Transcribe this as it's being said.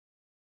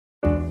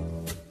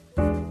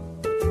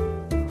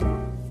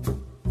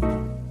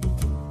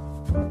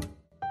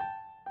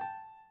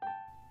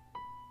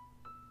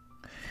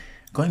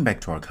Going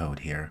back to our code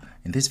here,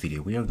 in this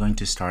video we are going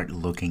to start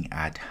looking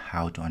at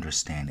how to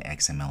understand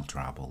XML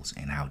drawables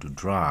and how to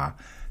draw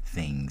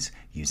things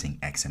using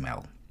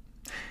XML.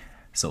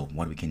 So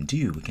what we can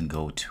do, we can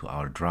go to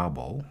our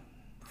drawable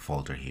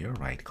folder here,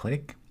 right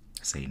click,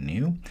 say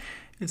new,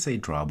 it's a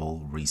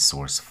drawable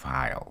resource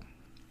file.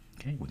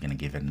 Okay, we're going to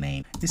give it a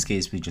name. In this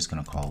case, we're just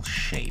going to call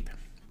shape.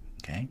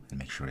 Okay, and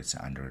make sure it's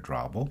under a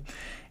drawable.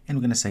 And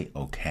we're going to say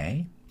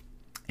OK.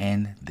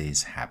 And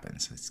this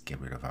happens. Let's get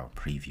rid of our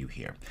preview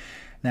here.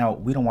 Now,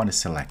 we don't want a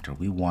selector.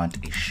 We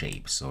want a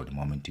shape. So the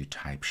moment you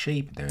type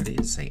shape, there it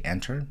is. Say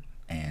enter.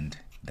 And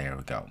there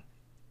we go.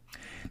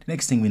 The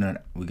next thing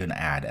we're going to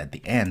add at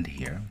the end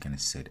here, I'm going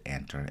to say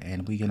enter.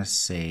 And we're going to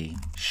say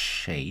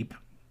shape.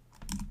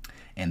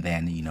 And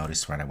then you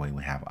notice right away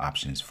we have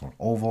options for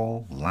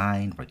oval,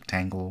 line,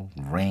 rectangle,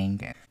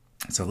 ring.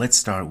 So let's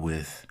start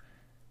with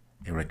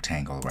a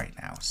rectangle right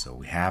now. So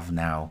we have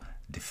now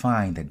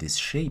defined that this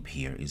shape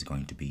here is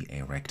going to be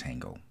a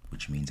rectangle,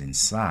 which means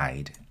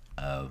inside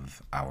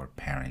of our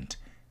parent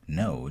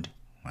node,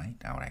 right,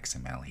 our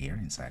XML here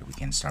inside, we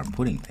can start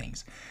putting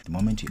things. The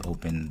moment you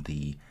open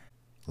the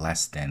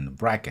less than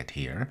bracket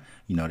here,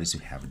 you notice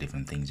we have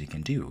different things you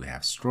can do. We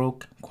have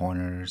stroke,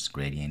 corners,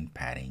 gradient,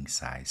 padding,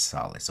 size,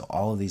 solid. So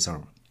all of these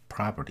are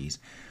properties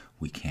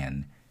we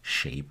can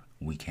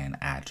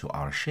add to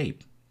our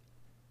shape.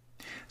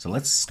 So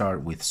let's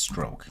start with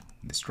stroke.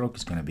 The stroke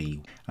is going to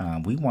be,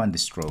 we want the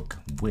stroke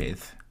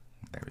width,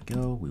 there we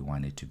go, we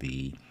want it to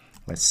be,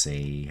 let's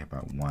say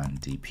about 1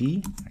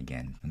 dp,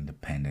 again,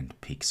 independent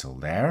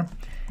pixel there.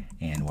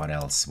 And what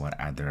else, what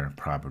other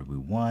property we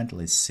want?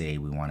 Let's say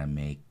we want to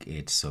make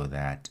it so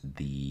that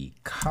the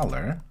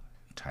color,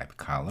 type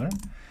color,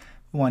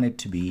 we want it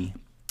to be,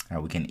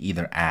 we can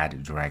either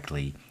add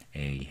directly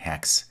a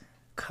hex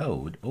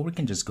code, or we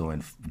can just go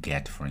and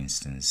get, for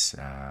instance,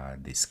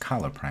 this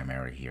color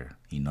primary here.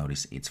 You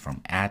notice it's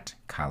from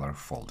 @color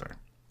folder.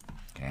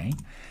 Okay,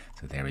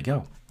 so there we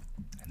go.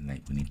 And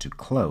then we need to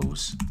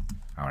close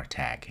our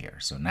tag here.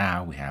 So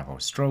now we have our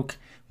stroke,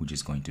 which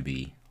is going to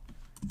be,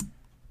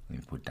 let me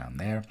put down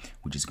there,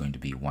 which is going to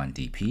be 1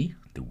 dp,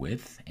 the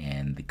width,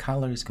 and the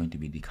color is going to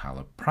be the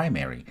color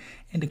primary.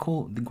 And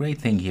the great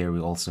thing here, we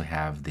also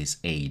have this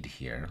aid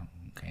here,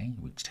 okay,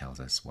 which tells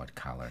us what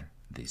color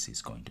this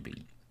is going to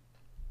be.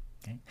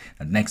 Okay.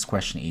 The next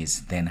question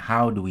is then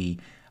are we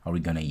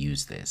going to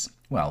use this?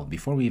 Well,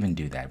 before we even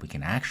do that, we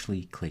can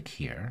actually click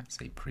here,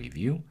 say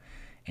preview,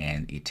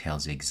 and it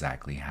tells you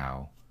exactly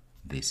how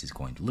this is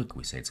going to look.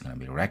 We say it's going to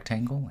be a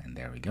rectangle, and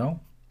there we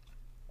go.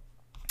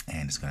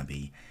 And it's going to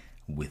be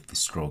with the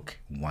stroke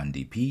 1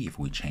 dp. If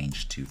we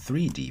change to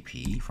 3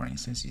 dp, for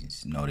instance, you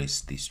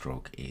notice the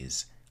stroke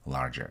is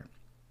larger,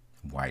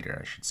 wider,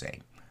 I should say.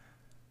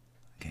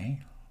 Okay,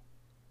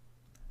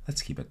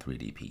 let's keep it 3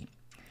 dp.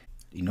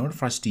 In order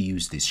for us to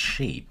use this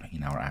shape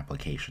in our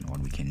application, what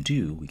we can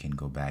do, we can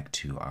go back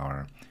to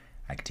our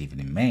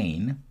activity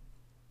main.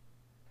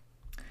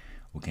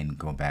 We can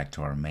go back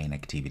to our main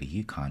activity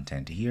here,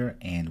 content here,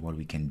 and what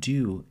we can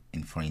do,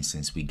 and for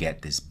instance, we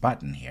get this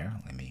button here.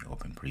 Let me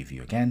open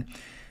preview again.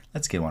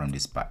 Let's get one of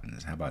these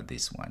buttons. How about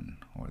this one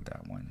or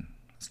that one?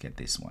 Let's get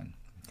this one,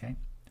 okay?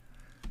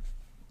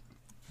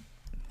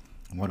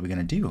 What are we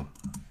gonna do?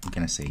 We're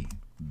gonna say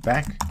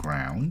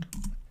background.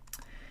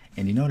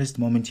 And you notice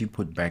the moment you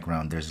put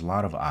background, there's a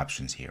lot of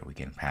options here. We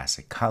can pass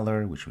a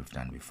color, which we've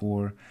done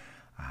before.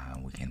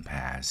 We can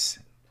pass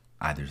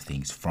other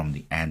things from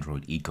the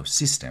Android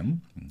ecosystem,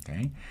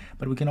 okay?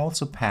 But we can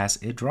also pass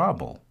a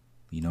drawable.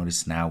 You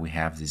notice now we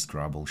have this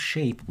drawable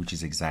shape, which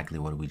is exactly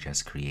what we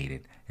just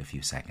created a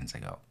few seconds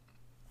ago.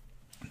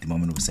 The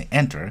moment we say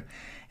enter,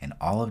 and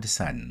all of a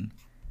sudden,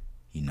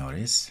 you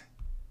notice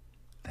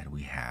that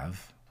we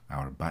have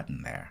our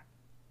button there.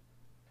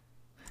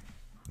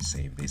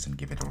 Save this and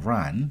give it a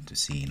run to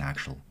see in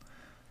action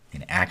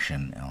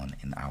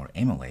in our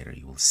emulator.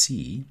 You will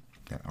see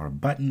that our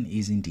button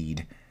is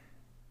indeed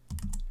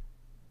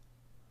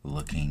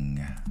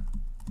looking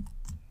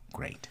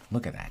great.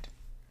 Look at that.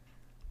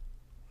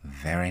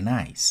 Very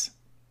nice.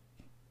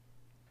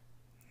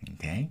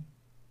 Okay,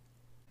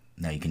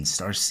 now you can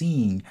start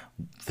seeing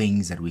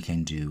things that we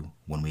can do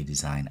when we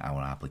design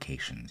our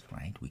applications,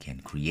 right? We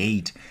can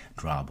create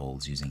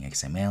drawables using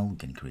XML, we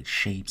can create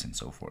shapes and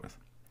so forth.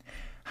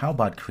 How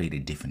about create a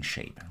different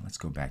shape? Let's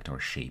go back to our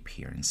shape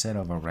here. Instead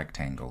of a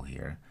rectangle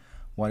here,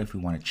 what if we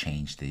want to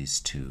change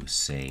this to,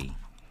 say,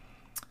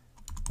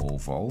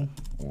 oval,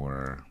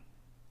 or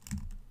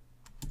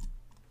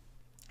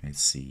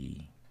let's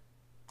see,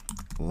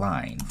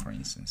 line, for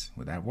instance.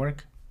 Would that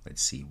work?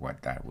 Let's see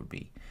what that would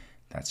be.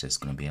 That's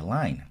just going to be a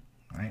line.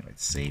 All right,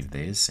 let's save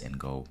this and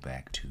go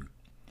back to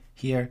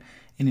here.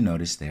 And you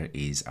notice there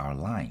is our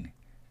line.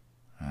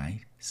 All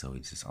right, so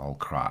it's just all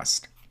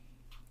crossed.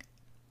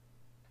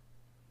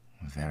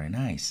 Very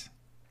nice.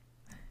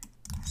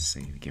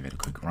 Save, give it a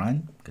quick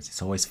run, because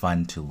it's always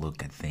fun to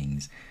look at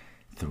things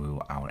through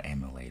our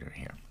emulator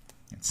here.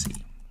 Let's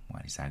see,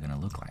 what is that going to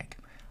look like?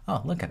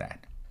 Oh, look at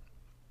that.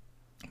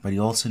 But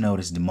you also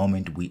notice the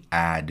moment we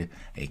add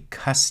a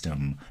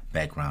custom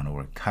background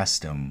or a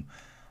custom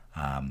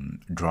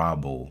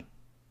drawable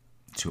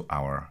to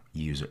our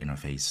user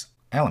interface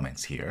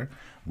elements here,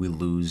 we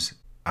lose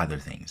other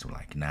things.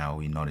 Like now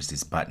you notice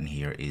this button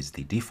here is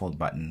the default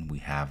button. We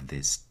have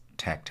this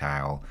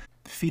tactile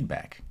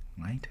feedback,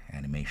 right,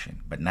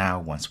 animation. But now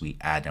once we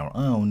add our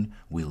own,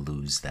 we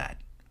lose that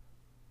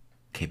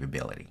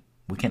capability.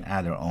 We can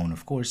add our own,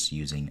 of course,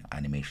 using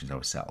animations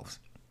ourselves,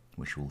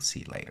 which we'll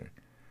see later.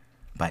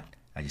 But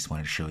I just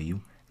wanted to show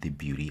you the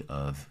beauty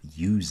of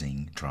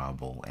using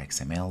Drawable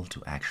XML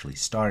to actually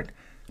start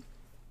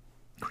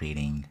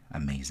creating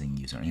amazing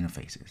user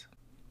interfaces.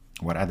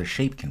 What other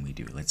shape can we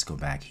do? Let's go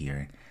back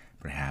here.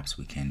 Perhaps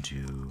we can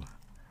do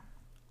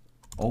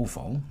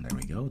oval. There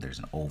we go. There's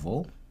an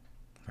oval.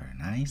 Very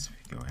nice.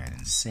 Go ahead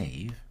and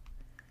save.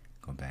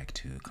 Go back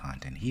to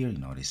content here. You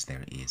notice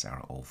there is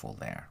our oval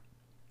there.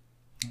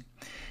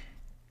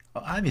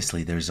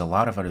 Obviously, there's a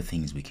lot of other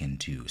things we can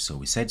do. So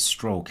we said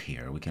stroke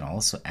here. We can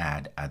also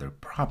add other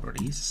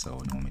properties. So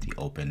in the moment you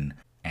open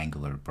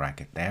angular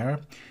bracket there,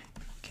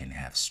 can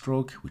have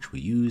stroke, which we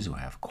use. We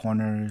have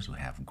corners, we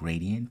have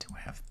gradient, we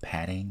have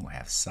padding, we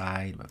have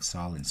side, we have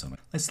solid, and so on.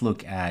 Let's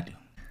look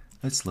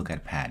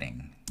at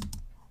padding.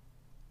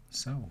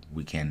 So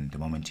we can, the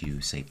moment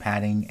you say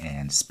padding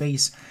and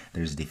space,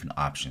 there's different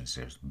options.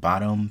 There's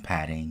bottom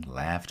padding,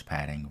 left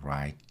padding,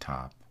 right,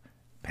 top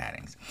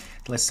paddings.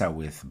 So let's start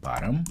with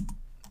bottom.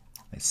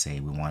 Let's say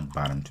we want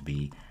bottom to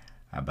be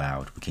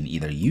about, we can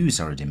either use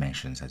our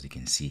dimensions, as you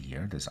can see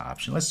here, this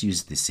option. Let's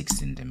use the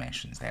 16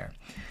 dimensions there.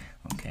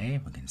 Okay,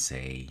 we can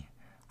say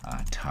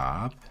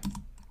top.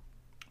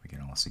 We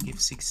can also give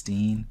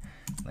 16.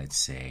 Let's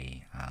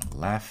say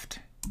left.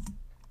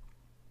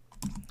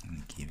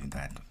 And give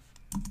that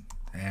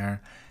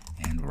there,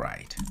 and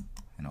right,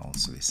 and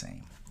also the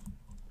same.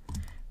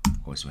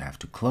 Of course, we have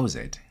to close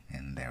it,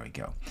 and there we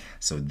go.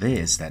 So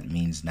that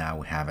means now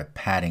we have a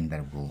padding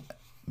that will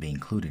be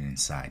included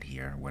inside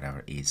here,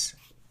 whatever is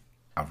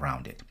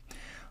around it.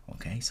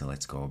 Okay, so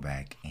let's go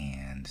back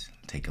and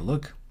take a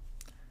look.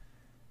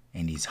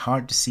 And it's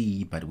hard to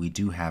see, but we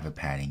do have a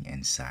padding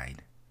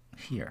inside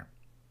here,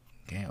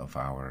 okay, of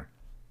our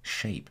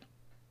shape.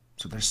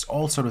 So there's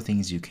all sort of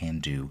things you can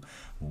do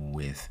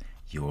with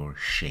your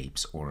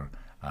shapes or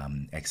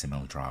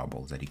XML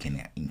drawables that you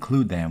can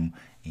include them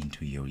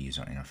into your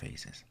user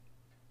interfaces.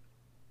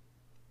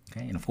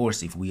 Okay, and of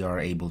course, if we are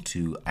able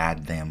to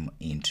add them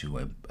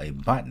into a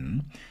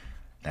button,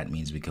 that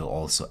means we could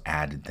also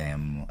add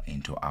them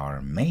into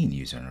our main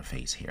user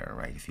interface here,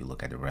 right? If you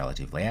look at the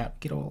relative layout,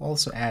 you can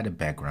also add a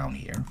background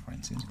here. For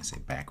instance, you can say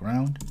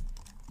background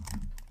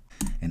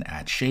and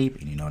add shape,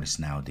 and you notice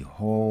now the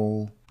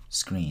whole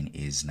screen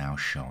is now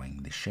showing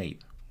the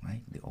shape,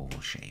 right? The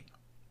oval shape.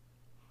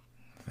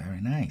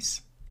 Very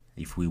nice.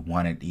 If we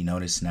wanted, you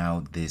notice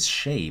now this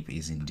shape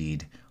is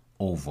indeed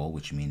oval,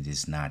 which means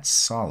it's not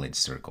solid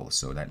circle.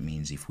 So that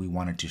means if we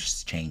wanted to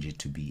change it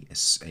to be a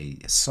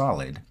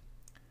solid,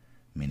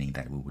 meaning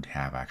that we would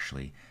have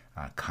actually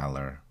a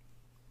color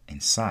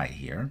inside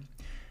here,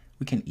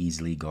 we can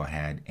easily go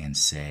ahead and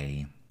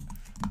say,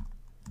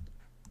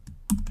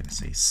 I'm going to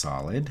say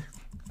solid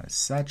as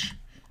such,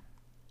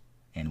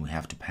 and we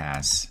have to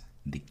pass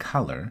the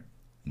color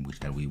in which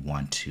that we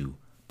want to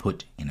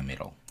put in the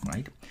middle,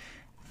 right?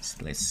 So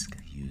let's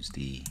use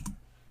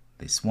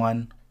this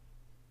one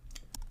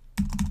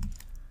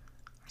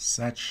as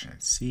such.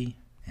 Let's see,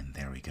 and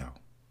there we go.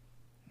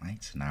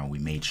 Right, so now we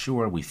made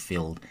sure we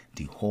filled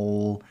the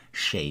whole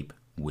shape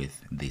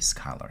with this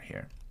color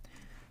here.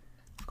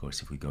 Of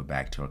course, if we go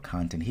back to our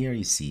content here,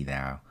 you see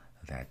now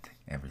that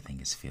everything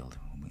is filled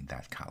with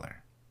that color.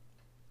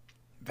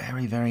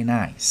 Very, very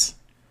nice.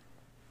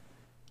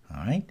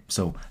 All right,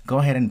 so go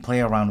ahead and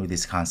play around with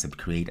this concept,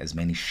 create as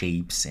many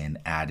shapes and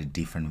add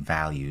different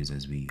values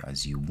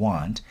as you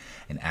want,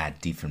 and add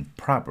different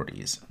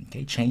properties.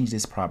 Okay, change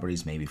these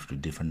properties maybe for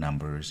different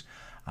numbers,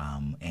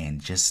 and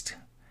just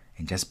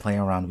play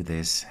around with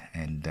this,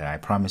 and I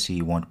promise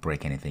you won't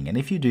break anything. And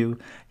if you do,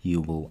 you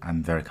will,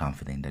 I'm very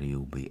confident that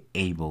you'll be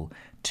able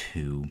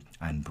to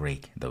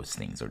unbreak those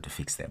things or to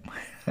fix them.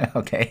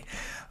 Okay,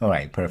 all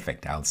right,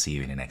 perfect. I'll see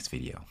you in the next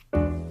video.